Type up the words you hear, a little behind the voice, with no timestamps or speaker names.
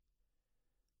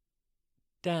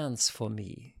Dance for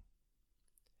me.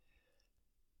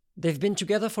 They've been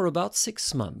together for about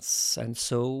 6 months, and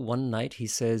so one night he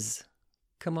says,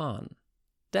 "Come on,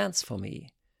 dance for me."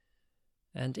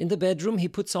 And in the bedroom he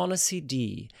puts on a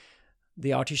CD,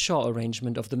 the Artie Shaw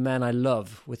arrangement of The Man I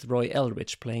Love with Roy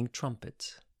Eldridge playing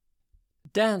trumpet.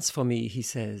 "Dance for me," he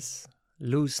says,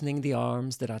 loosening the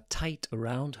arms that are tight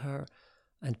around her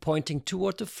and pointing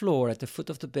toward the floor at the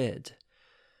foot of the bed.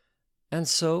 And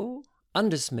so,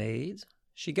 undismayed,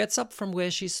 she gets up from where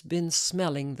she's been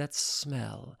smelling that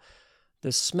smell,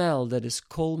 the smell that is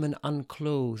Coleman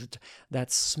unclothed,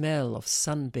 that smell of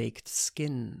sun-baked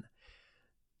skin.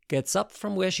 Gets up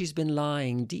from where she's been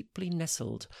lying, deeply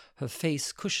nestled, her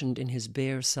face cushioned in his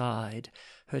bare side,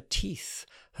 her teeth,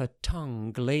 her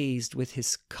tongue glazed with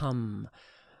his cum,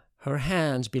 her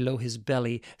hand below his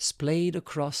belly splayed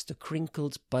across the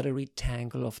crinkled, buttery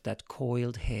tangle of that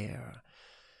coiled hair.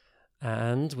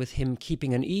 And, with him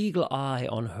keeping an eagle eye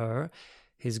on her,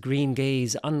 his green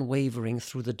gaze unwavering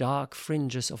through the dark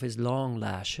fringes of his long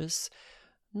lashes,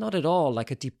 not at all like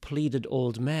a depleted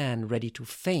old man ready to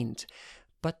faint,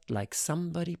 but like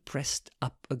somebody pressed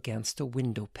up against a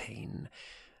window pane.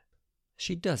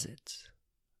 She does it.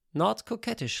 Not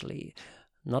coquettishly,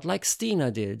 not like Stina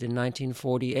did in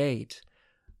 1948,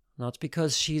 not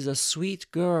because she's a sweet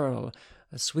girl,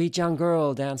 a sweet young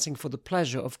girl dancing for the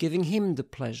pleasure of giving him the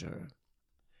pleasure.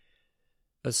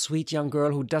 A sweet young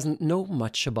girl who doesn't know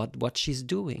much about what she's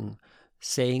doing,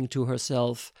 saying to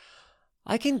herself,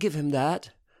 "I can give him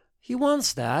that. He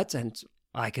wants that, and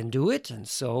I can do it, and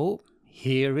so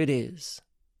here it is."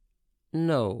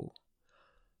 No,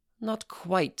 not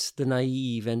quite the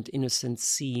naive and innocent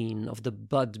scene of the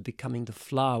bud becoming the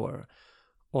flower,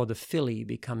 or the filly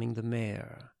becoming the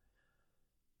mare.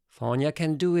 Vanya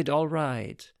can do it all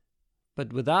right,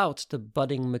 but without the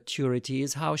budding maturity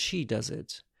is how she does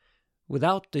it,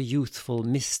 without the youthful,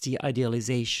 misty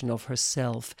idealization of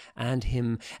herself and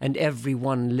him and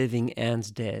everyone living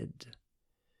and dead.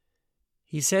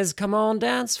 He says, "Come on,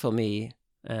 dance for me,"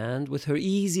 and with her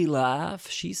easy laugh,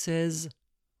 she says,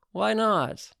 "Why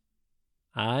not?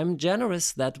 I'm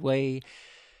generous that way,"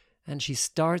 and she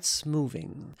starts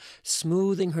moving,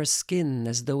 smoothing her skin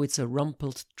as though it's a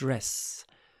rumpled dress,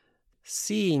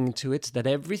 seeing to it that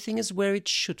everything is where it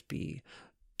should be,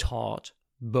 taut,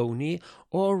 bony,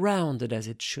 or rounded as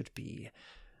it should be.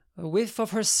 A whiff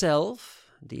of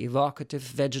herself, the evocative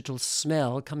vegetal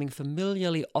smell coming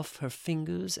familiarly off her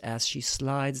fingers as she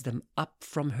slides them up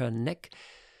from her neck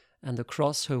and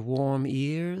across her warm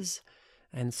ears,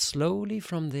 and slowly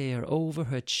from there over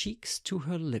her cheeks to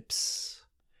her lips.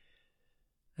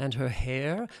 And her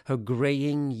hair, her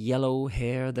graying yellow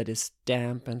hair that is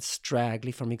damp and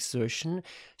straggly from exertion,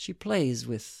 she plays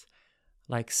with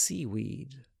like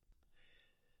seaweed.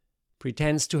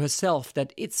 Pretends to herself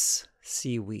that it's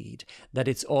seaweed, that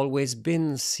it's always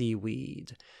been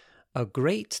seaweed, a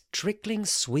great trickling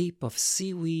sweep of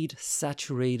seaweed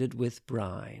saturated with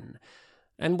brine.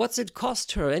 And what's it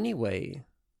cost her anyway?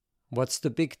 What's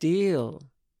the big deal?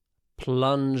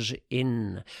 Plunge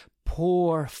in,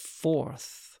 pour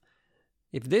forth.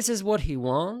 If this is what he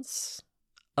wants,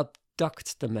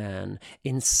 abduct the man,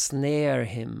 ensnare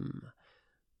him.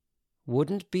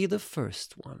 Wouldn't be the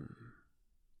first one.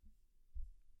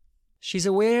 She's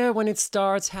aware when it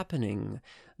starts happening,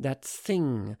 that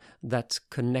thing, that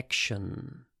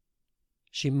connection.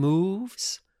 She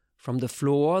moves from the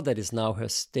floor that is now her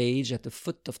stage at the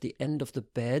foot of the end of the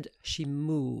bed. She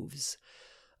moves,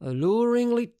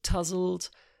 alluringly tousled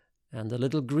and a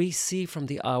little greasy from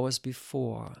the hours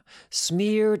before,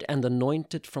 smeared and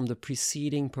anointed from the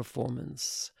preceding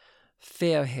performance,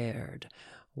 fair-haired,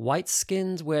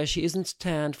 white-skinned where she isn't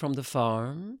tanned from the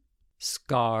farm,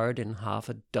 scarred in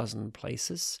 6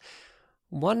 places,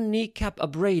 one kneecap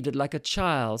abraded like a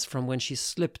child's from when she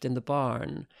slipped in the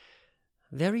barn,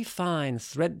 very fine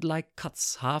thread-like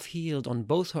cuts half-healed on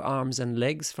both her arms and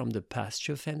legs from the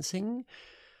pasture fencing,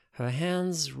 her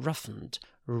hands roughened,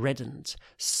 reddened,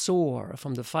 sore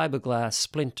from the fiberglass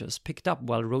splinters picked up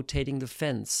while rotating the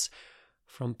fence,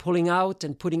 from pulling out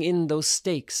and putting in those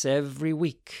stakes every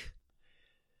week.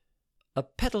 A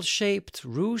petal-shaped,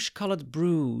 rouge-colored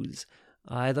bruise,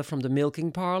 either from the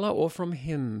milking parlor or from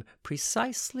him,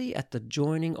 precisely at the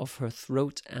joining of her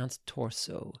throat and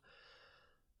torso.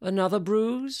 Another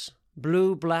bruise,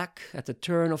 blue-black at the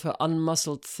turn of her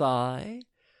unmuscled thigh,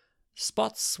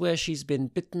 spots where she's been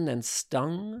bitten and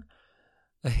stung,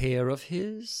 a hair of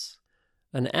his,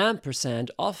 an ampersand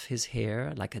off his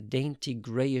hair like a dainty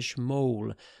grayish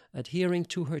mole adhering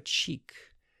to her cheek,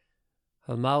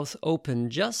 her mouth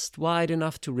open just wide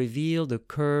enough to reveal the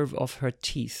curve of her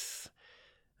teeth,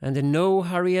 and in no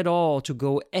hurry at all to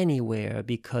go anywhere,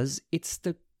 because it's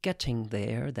the getting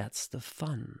there that's the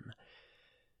fun.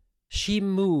 She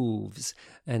moves,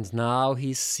 and now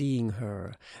he's seeing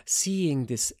her, seeing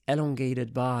this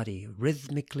elongated body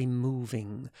rhythmically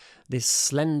moving, this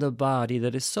slender body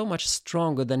that is so much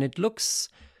stronger than it looks,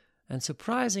 and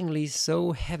surprisingly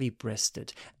so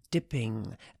heavy-breasted,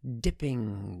 dipping,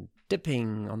 dipping,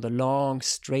 dipping on the long,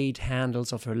 straight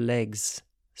handles of her legs,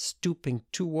 stooping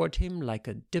toward him like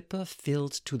a dipper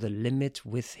filled to the limit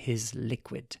with his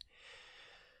liquid.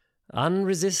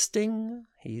 Unresisting,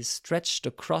 he is stretched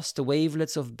across the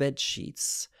wavelets of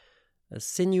bedsheets, a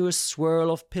sinuous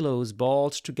swirl of pillows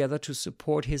balled together to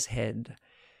support his head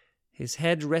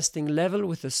resting level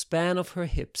with the span of her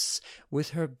hips,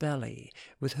 with her belly,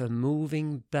 with her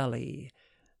moving belly,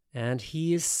 and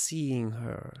he is seeing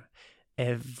her,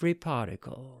 every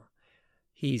particle.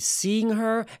 He's seeing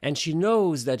her, and she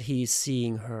knows that he's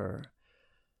seeing her.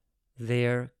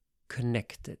 They're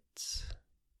connected.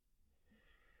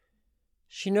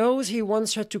 She knows he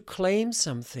wants her to claim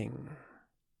something.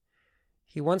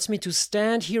 He wants me to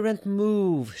stand here and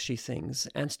move, she thinks,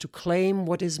 and to claim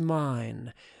what is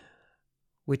mine,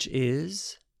 which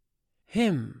is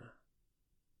him.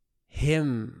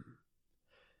 Him.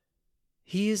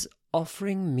 He is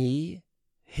offering me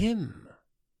him.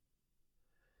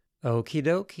 Okie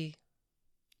dokie.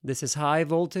 This is high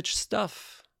voltage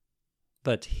stuff.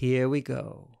 But here we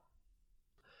go.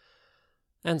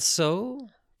 And so,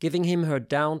 giving him her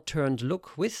downturned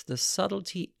look with the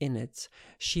subtlety in it,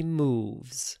 she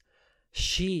moves.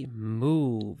 She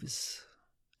moves.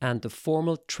 And the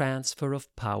formal transfer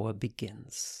of power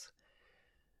begins.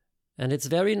 And it's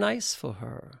very nice for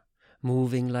her,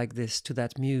 moving like this to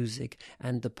that music,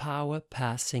 and the power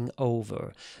passing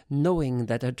over, knowing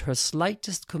that at her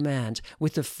slightest command,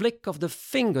 with the flick of the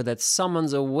finger that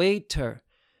summons a waiter,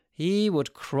 he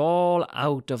would crawl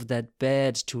out of that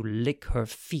bed to lick her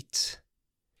feet.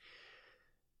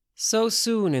 So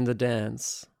soon in the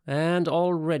dance, and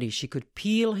already she could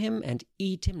peel him and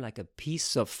eat him like a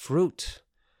piece of fruit.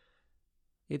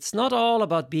 It's not all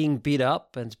about being beat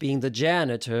up and being the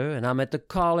janitor, and I'm at the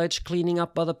college cleaning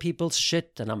up other people's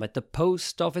shit, and I'm at the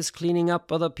post office cleaning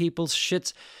up other people's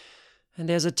shit, and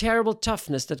there's a terrible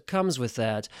toughness that comes with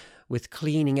that, with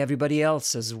cleaning everybody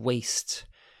else's waste.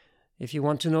 If you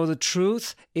want to know the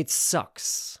truth, it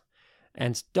sucks.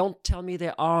 And don't tell me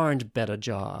there aren't better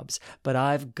jobs, but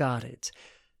I've got it.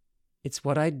 It's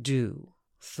what I do.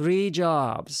 3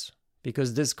 jobs,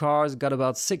 because this car's got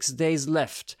about 6 days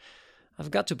left.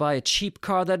 I've got to buy a cheap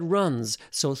car that runs,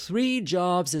 so 3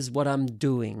 jobs is what I'm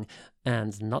doing,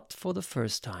 and not for the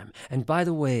first time. And by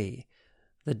the way,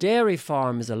 the dairy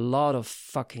farm is a lot of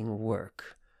fucking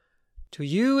work. To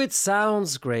you it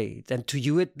sounds great, and to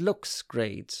you it looks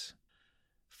great.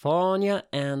 Faunia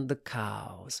and the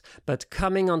cows. But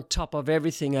coming on top of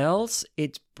everything else,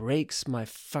 it breaks my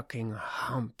fucking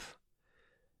hump.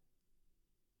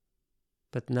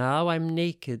 But now I'm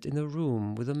naked in a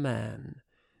room with a man,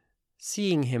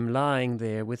 seeing him lying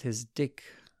there with his dick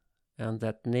and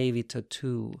that navy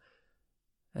tattoo.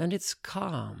 And it's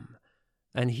calm,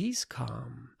 and he's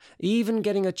calm, even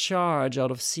getting a charge out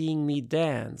of seeing me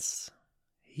dance.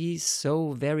 He's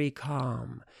so very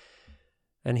calm.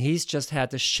 And he's just had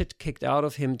the shit kicked out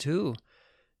of him too.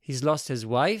 He's lost his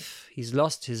wife, he's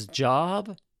lost his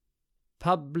job,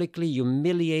 publicly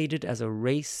humiliated as a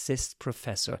racist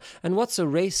professor. And what's a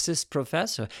racist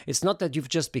professor? It's not that you've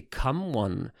just become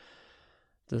one.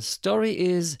 The story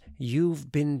is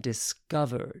you've been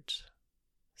discovered.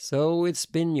 So it's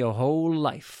been your whole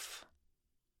life.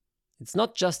 It's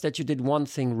not just that you did one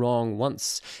thing wrong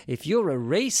once. If you're a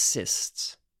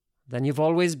racist, then you've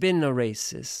always been a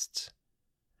racist.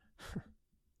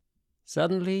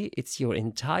 Suddenly, it's your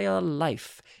entire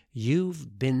life.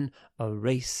 You've been a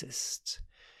racist.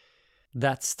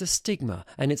 That's the stigma,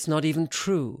 and it's not even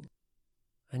true.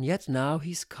 And yet now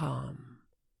he's calm.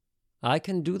 I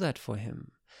can do that for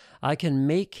him. I can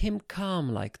make him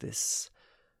calm like this.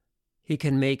 He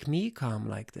can make me calm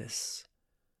like this.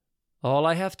 All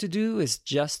I have to do is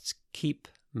just keep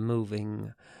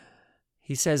moving.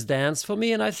 He says dance for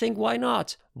me, and I think, why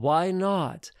not? Why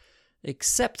not?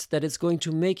 Except that it's going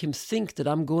to make him think that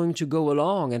I'm going to go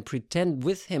along and pretend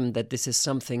with him that this is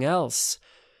something else.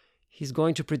 He's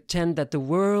going to pretend that the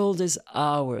world is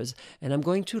ours, and I'm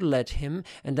going to let him,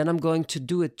 and then I'm going to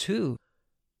do it too.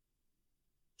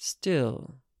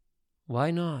 Still,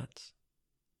 why not?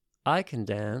 I can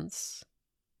dance.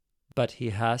 But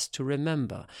he has to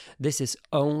remember, this is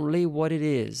only what it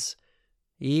is.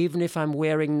 Even if I'm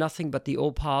wearing nothing but the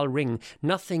opal ring,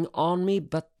 nothing on me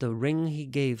but the ring he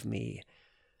gave me.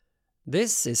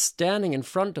 This is standing in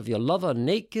front of your lover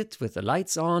naked with the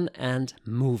lights on and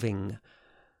moving.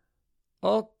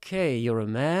 Okay, you're a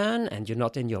man and you're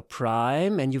not in your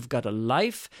prime and you've got a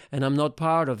life and I'm not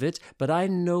part of it, but I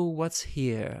know what's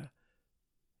here.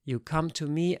 You come to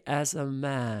me as a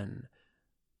man,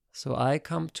 so I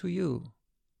come to you.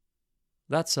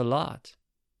 That's a lot,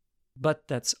 but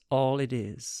that's all it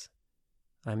is.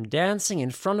 I'm dancing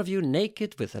in front of you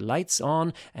naked with the lights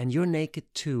on, and you're naked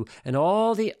too, and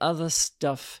all the other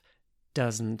stuff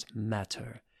doesn't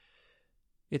matter.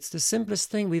 It's the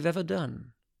simplest thing we've ever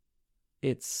done.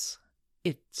 It's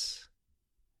it.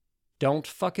 Don't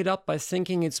fuck it up by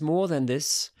thinking it's more than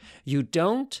this. You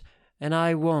don't, and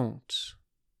I won't.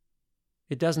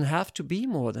 It doesn't have to be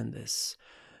more than this.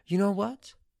 You know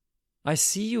what? I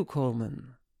see you,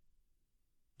 Coleman.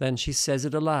 Then she says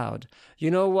it aloud.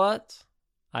 You know what?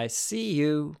 I see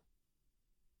you.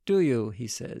 Do you? He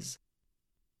says.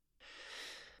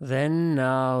 Then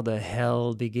now the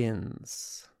hell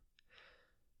begins.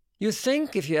 You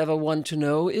think, if you ever want to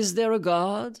know, is there a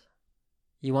God?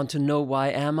 You want to know, why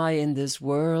am I in this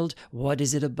world? What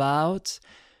is it about?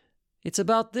 It's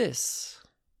about this.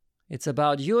 It's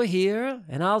about you're here,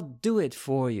 and I'll do it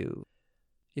for you.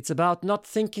 It's about not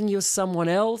thinking you're someone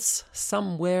else,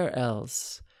 somewhere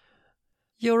else.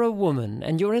 You're a woman,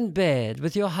 and you're in bed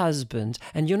with your husband,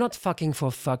 and you're not fucking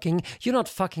for fucking, you're not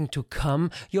fucking to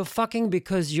come, you're fucking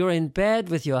because you're in bed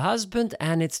with your husband,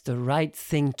 and it's the right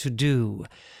thing to do.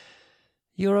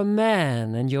 You're a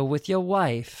man, and you're with your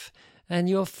wife, and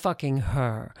you're fucking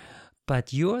her,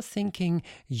 but you're thinking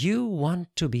you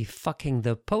want to be fucking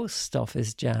the post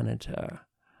office janitor.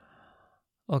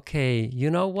 Okay,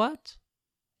 you know what?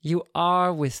 You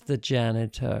are with the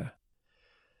janitor.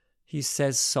 He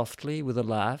says softly with a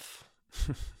laugh,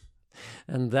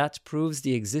 and that proves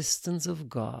the existence of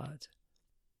God.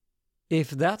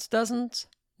 If that doesn't,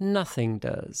 nothing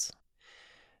does.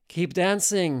 Keep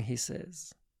dancing, he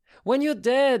says. When you're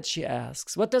dead, she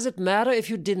asks, what does it matter if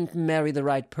you didn't marry the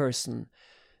right person?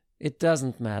 It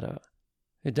doesn't matter.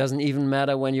 It doesn't even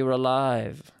matter when you're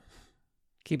alive.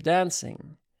 Keep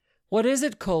dancing. What is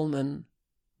it, Coleman?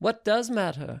 What does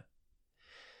matter?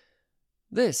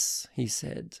 This, he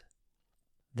said.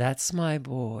 That's my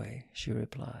boy, she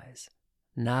replies.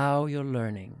 Now you're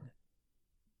learning.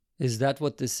 Is that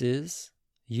what this is?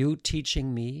 You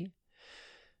teaching me?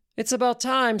 It's about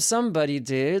time somebody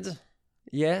did.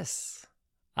 Yes,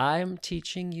 I'm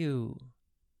teaching you.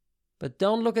 But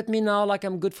don't look at me now like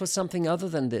I'm good for something other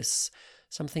than this,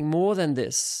 something more than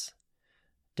this.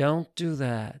 Don't do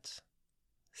that.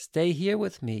 Stay here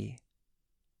with me.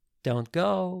 Don't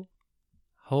go.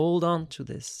 Hold on to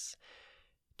this.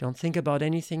 Don't think about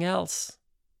anything else.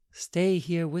 Stay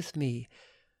here with me.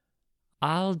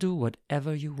 I'll do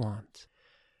whatever you want.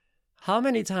 How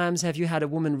many times have you had a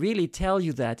woman really tell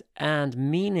you that and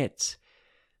mean it?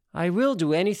 I will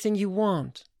do anything you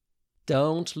want.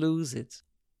 Don't lose it.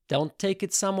 Don't take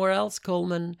it somewhere else,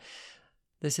 Coleman.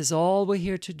 This is all we're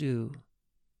here to do.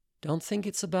 Don't think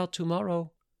it's about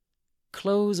tomorrow.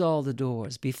 Close all the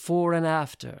doors, before and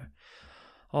after.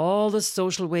 All the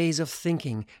social ways of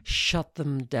thinking, shut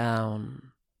them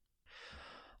down.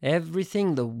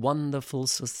 Everything the wonderful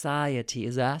society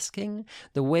is asking,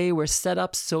 the way we're set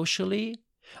up socially,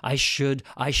 I should,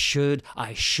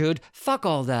 fuck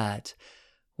all that.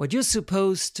 What you're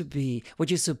supposed to be, what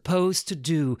you're supposed to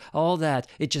do, all that,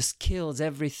 it just kills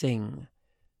everything.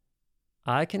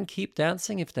 I can keep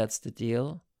dancing if that's the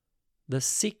deal. The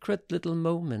secret little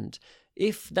moment,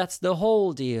 if that's the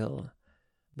whole deal.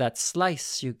 That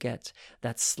slice you get,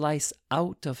 that slice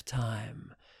out of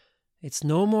time. It's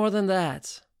no more than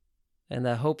that, and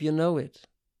I hope you know it.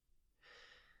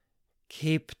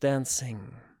 Keep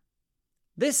dancing.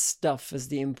 This stuff is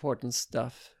the important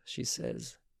stuff, she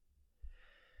says.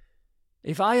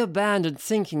 If I abandoned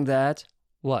thinking that,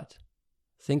 what?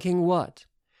 Thinking what?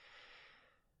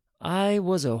 I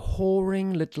was a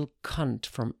whoring little cunt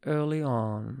from early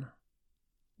on.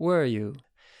 Were you?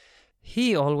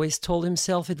 He always told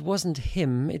himself it wasn't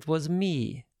him, it was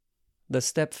me, the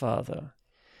stepfather.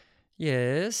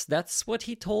 Yes, that's what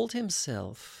he told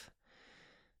himself.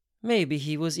 Maybe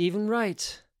he was even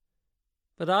right.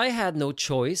 But I had no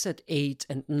choice at 8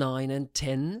 and 9 and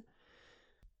 10.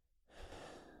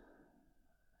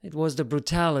 It was the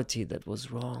brutality that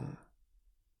was wrong.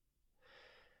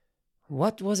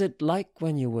 What was it like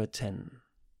when you were 10?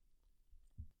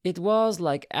 It was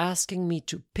like asking me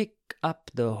to pick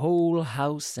up the whole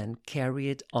house and carry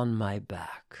it on my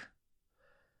back.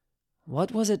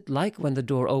 What was it like when the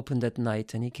door opened at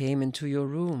night and he came into your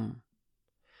room?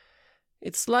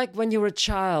 It's like when you're a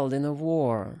child in a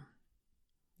war.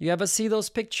 You ever see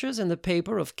those pictures in the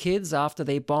paper of kids after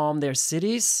they bomb their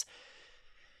cities?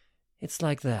 It's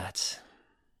like that.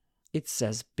 It's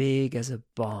as big as a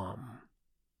bomb.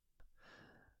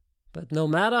 But no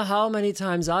matter how many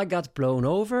times I got blown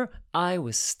over, I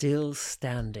was still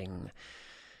standing.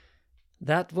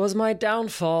 That was my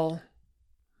downfall.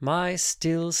 My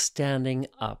still standing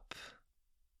up.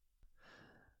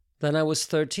 Then I was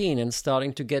 13 and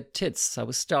starting to get tits. I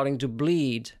was starting to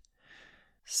bleed.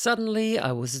 Suddenly,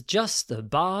 I was just a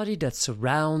body that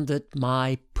surrounded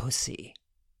my pussy.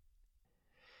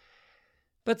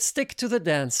 But stick to the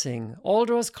dancing. All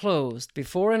doors closed,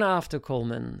 before and after,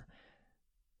 Coleman.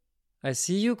 I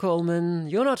see you, Coleman.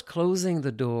 You're not closing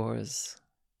the doors.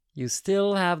 You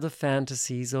still have the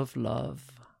fantasies of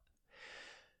love.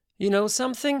 You know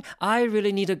something? I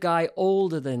really need a guy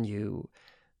older than you,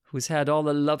 who's had all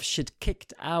the love shit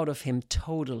kicked out of him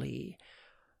totally.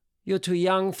 You're too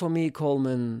young for me,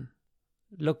 Coleman.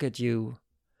 Look at you.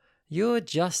 You're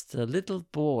just a little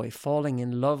boy falling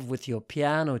in love with your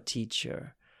piano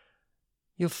teacher.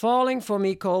 You're falling for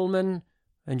me, Coleman,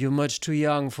 and you're much too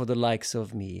young for the likes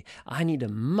of me. I need a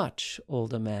much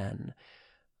older man.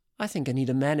 I think I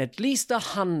need a man at least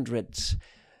 100.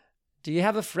 Do you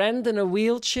have a friend in a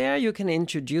wheelchair you can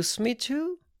introduce me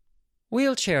to?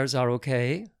 Wheelchairs are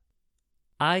okay.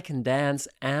 I can dance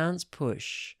and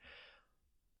push.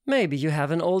 Maybe you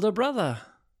have an older brother.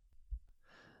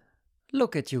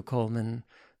 Look at you, Coleman,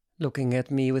 looking at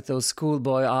me with those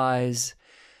schoolboy eyes.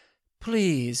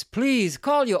 Please, please,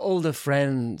 call your older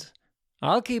friend.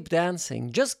 I'll keep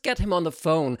dancing. Just get him on the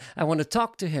phone. I want to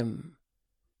talk to him.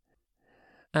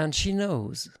 And she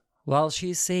knows, while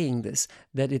she's saying this,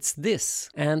 that it's this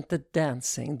and the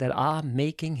dancing that are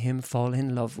making him fall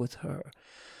in love with her.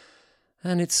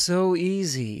 And it's so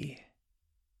easy.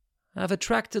 I've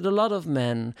attracted a lot of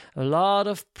men, a lot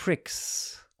of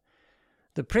pricks.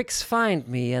 The pricks find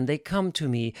me and they come to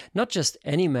me, not just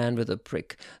any man with a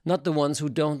prick, not the ones who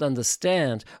don't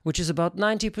understand, which is about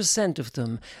 90% of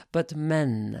them, but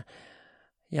men,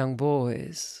 young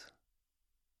boys.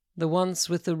 The ones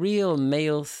with the real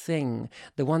male thing,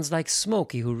 the ones like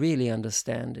Smokey who really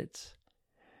understand it.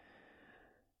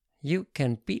 You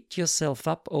can beat yourself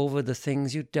up over the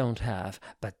things you don't have,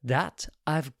 but that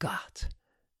I've got.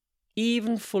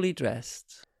 Even fully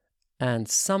dressed. And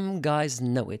some guys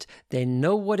know it. They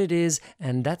know what it is,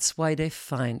 and that's why they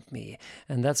find me,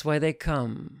 and that's why they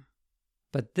come.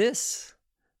 But this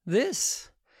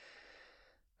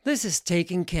is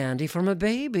taking candy from a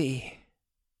baby.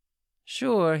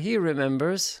 Sure, he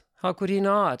remembers. How could he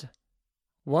not?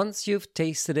 Once you've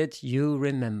tasted it, you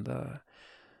remember.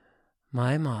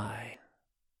 My.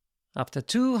 After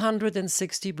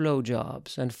 260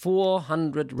 blowjobs and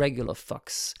 400 regular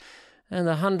fucks and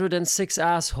 106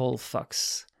 asshole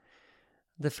fucks,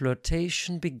 the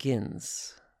flirtation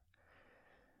begins.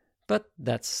 But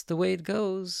that's the way it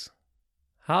goes.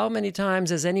 How many times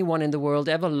has anyone in the world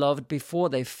ever loved before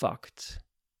they fucked?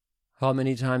 How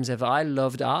many times have I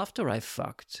loved after I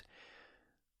fucked?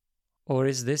 Or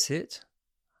is this it?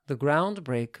 The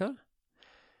groundbreaker?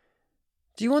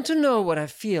 Do you want to know what I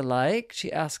feel like?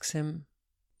 She asks him.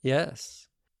 Yes.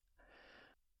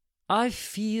 I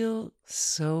feel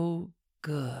so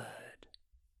good.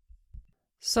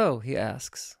 So, he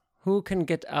asks, who can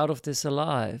get out of this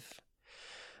alive?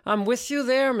 I'm with you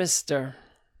there, mister.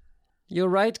 You're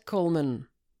right, Coleman.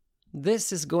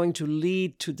 This is going to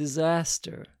lead to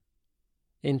disaster.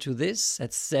 Into this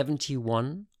at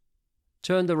 71?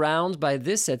 Turned around by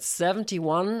this at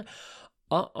 71?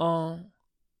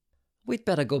 We'd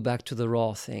better go back to the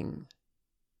raw thing.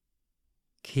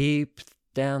 Keep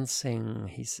dancing,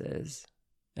 he says.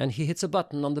 And he hits a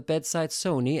button on the bedside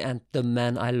Sony, and The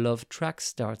Man I Love track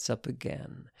starts up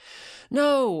again.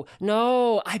 No,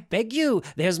 I beg you,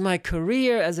 there's my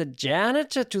career as a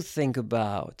janitor to think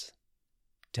about.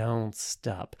 Don't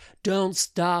stop,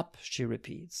 she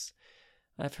repeats.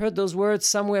 I've heard those words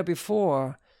somewhere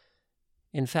before.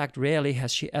 In fact, rarely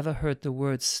has she ever heard the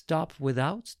word stop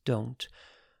without don't.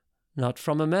 Not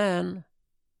from a man.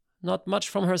 Not much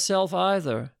from herself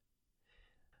either.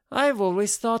 I've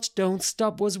always thought don't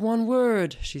stop was one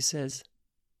word, she says.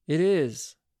 It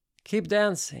is. Keep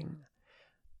dancing.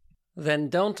 Then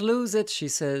don't lose it, she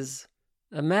says.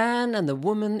 A man and a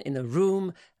woman in a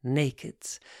room naked.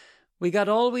 We got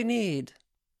all we need.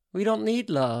 We don't need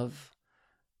love.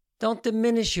 Don't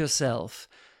diminish yourself.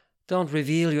 Don't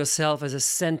reveal yourself as a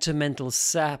sentimental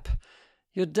sap.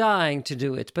 You're dying to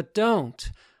do it, but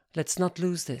don't. Let's not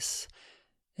lose this.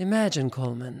 Imagine,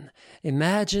 Coleman.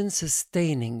 Imagine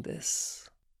sustaining this.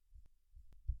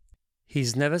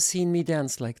 He's never seen me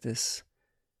dance like this.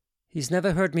 He's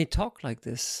never heard me talk like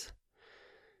this.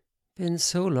 Been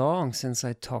so long since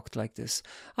I talked like this.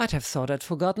 I'd have thought I'd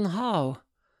forgotten how.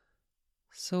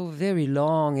 So very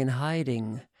long in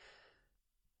hiding.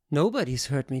 Nobody's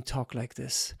heard me talk like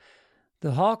this.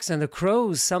 The hawks and the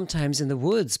crows sometimes in the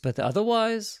woods, but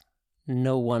otherwise,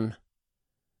 no one.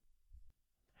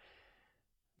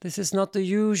 This is not the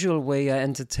usual way I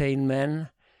entertain men.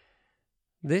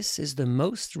 This is the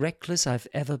most reckless I've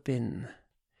ever been.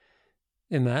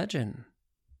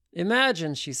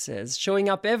 Imagine, she says, showing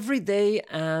up every day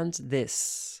and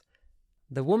this.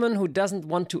 The woman who doesn't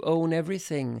want to own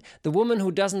everything. The woman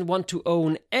who doesn't want to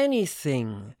own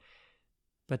anything.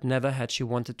 But never had she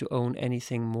wanted to own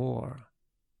anything more.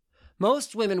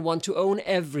 Most women want to own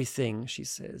everything, she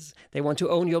says. They want to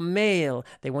own your mail.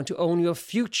 They want to own your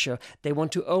future. They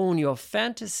want to own your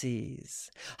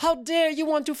fantasies. How dare you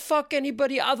want to fuck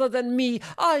anybody other than me?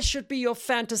 I should be your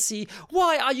fantasy.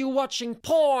 Why are you watching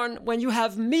porn when you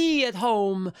have me at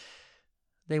home?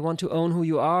 They want to own who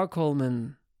you are,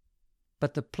 Coleman.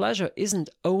 But the pleasure isn't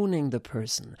owning the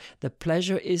person. The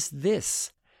pleasure is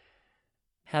this: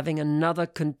 having another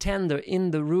contender in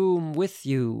the room with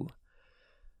you.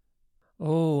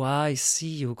 Oh, I see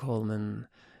you, Coleman.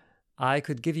 I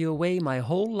could give you away my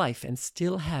whole life and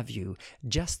still have you,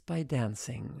 just by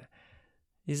dancing.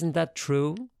 Isn't that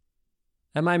true?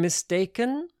 Am I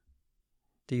mistaken?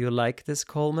 Do you like this,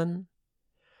 Coleman?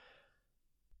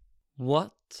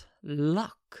 What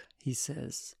luck, he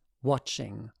says,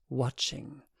 watching. What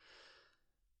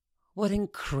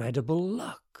incredible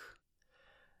luck.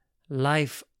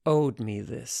 Life owed me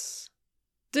this.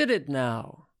 Did it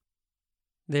now?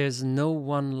 There's no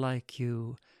one like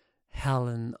you,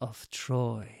 Helen of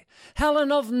Troy.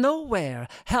 Helen of nowhere,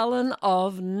 Helen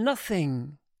of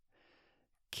nothing.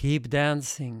 Keep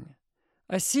dancing.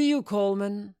 I see you,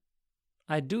 Coleman.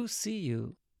 I do see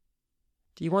you.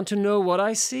 Do you want to know what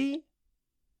I see?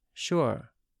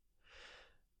 Sure.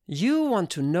 You want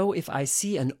to know if I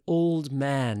see an old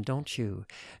man, don't you?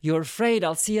 You're afraid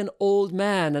I'll see an old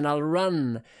man and I'll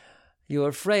run. You're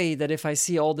afraid that if I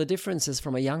see all the differences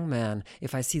from a young man,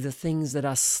 if I see the things that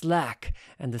are slack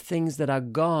and the things that are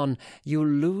gone, you'll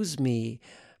lose me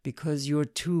because you're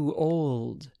too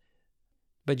old.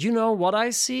 But you know what I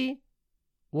see?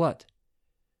 What?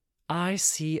 I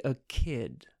see a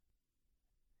kid.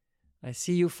 I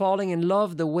see you falling in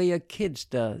love the way a kid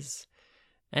does.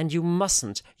 And you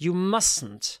mustn't.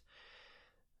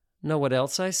 Know what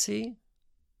else I see?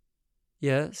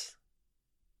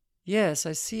 Yes,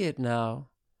 I see it now.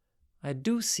 I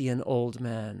do see an old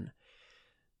man.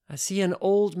 I see an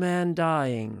old man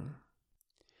dying.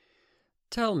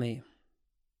 Tell me,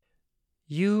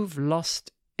 you've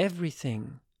lost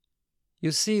everything.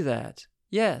 You see that?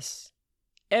 Yes,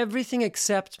 everything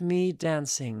except me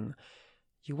dancing.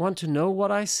 You want to know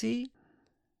what I see?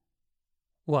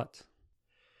 What?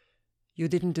 You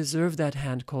didn't deserve that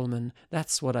hand, Coleman.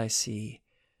 That's what I see.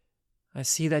 I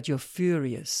see that you're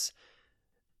furious.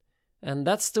 And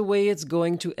that's the way it's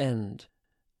going to end,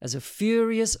 as a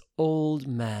furious old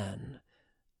man.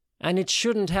 And it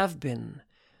shouldn't have been.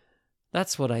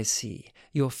 That's what I see,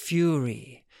 your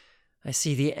fury. I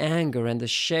see the anger and the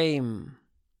shame.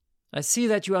 I see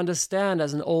that you understand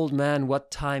as an old man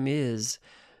what time is.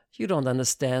 You don't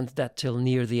understand that till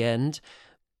near the end.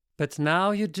 But now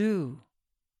you do.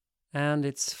 And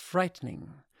it's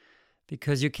frightening,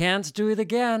 because you can't do it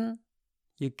again.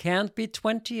 You can't be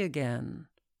 20 again.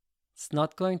 It's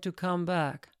not going to come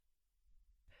back.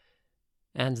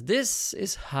 And this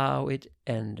is how it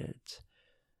ended.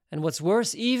 And what's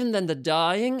worse even than the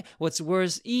dying, what's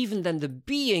worse even than the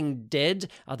being dead,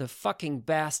 are the fucking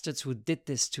bastards who did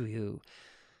this to you.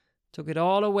 Took it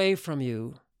all away from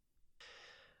you.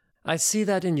 I see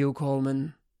that in you,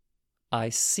 Coleman. I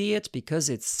see it because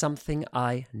it's something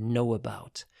I know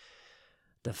about.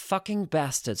 The fucking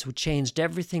bastards who changed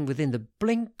everything within the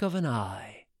blink of an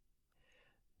eye.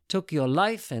 Took your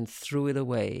life and threw it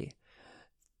away.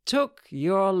 Took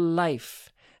your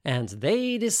life, and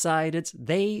they decided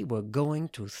they were going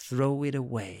to throw it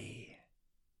away.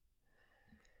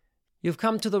 You've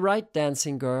come to the right,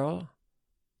 dancing girl.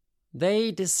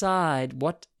 They decide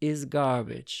what is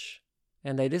garbage,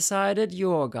 and they decided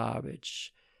you're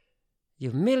garbage.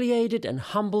 You humiliated and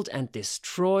humbled and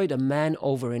destroyed a man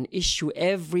over an issue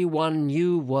everyone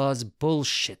knew was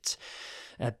bullshit.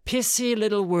 A pissy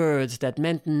little word that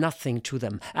meant nothing to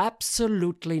them,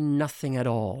 absolutely nothing at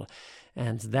all.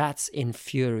 And that's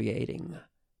infuriating.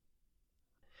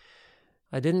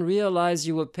 I didn't realize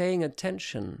you were paying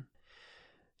attention.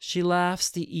 She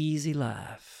laughs the easy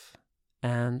laugh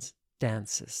and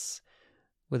dances.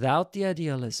 without the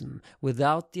idealism,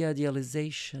 without the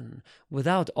idealization,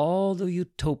 without all the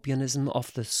utopianism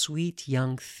of the sweet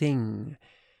young thing,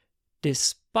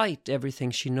 despite everything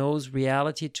she knows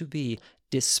reality to be,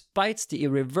 despite the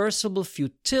irreversible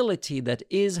futility that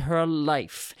is her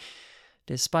life,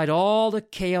 despite all the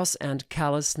chaos and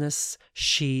callousness,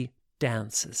 she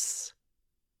dances,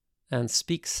 and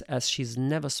speaks as she's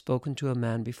never spoken to a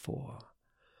man before.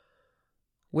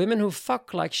 Women who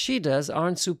fuck like she does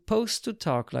aren't supposed to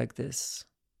talk like this.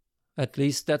 At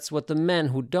least that's what the men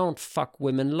who don't fuck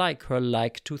women like her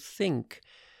like to think.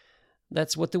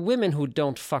 That's what the women who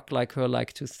don't fuck like her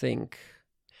like to think.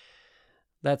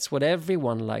 That's what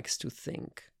everyone likes to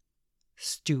think.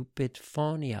 Stupid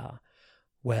Fonya.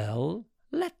 Well,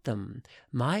 let them.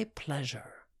 My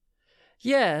pleasure.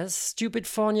 Yes, stupid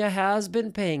Fonya has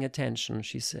been paying attention,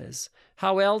 she says.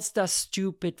 How else does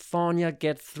stupid Fonya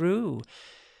get through?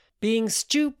 Being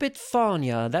stupid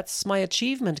Fonya, that's my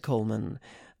achievement, Coleman.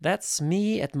 That's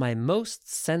me at my most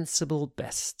sensible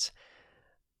best.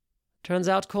 Turns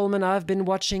out, Coleman, I've been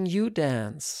watching you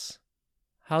dance.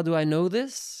 How do I know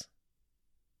this?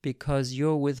 Because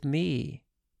you're with me.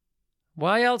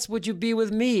 Why else would you be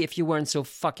with me if you weren't so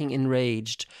fucking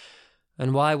enraged?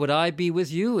 And why would I be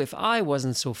with you if I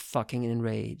wasn't so fucking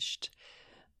enraged?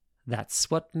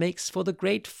 That's what makes for the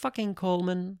great fucking,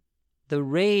 Coleman. The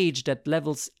rage that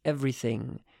levels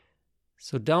everything.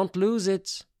 So don't lose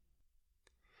it.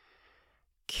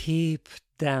 Keep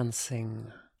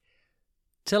dancing.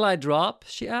 Till I drop,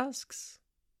 she asks.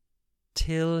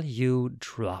 Till you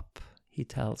drop, he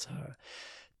tells her.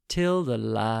 Till the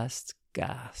last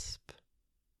gasp.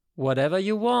 Whatever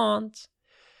you want.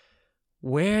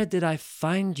 Where did I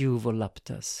find you,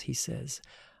 Voluptas? He says.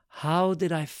 How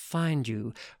did I find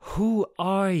you? Who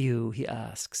are you? He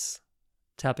asks,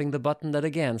 tapping the button that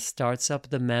again starts up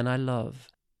The Man I Love.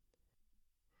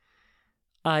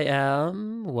 I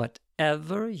am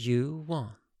whatever you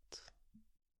want.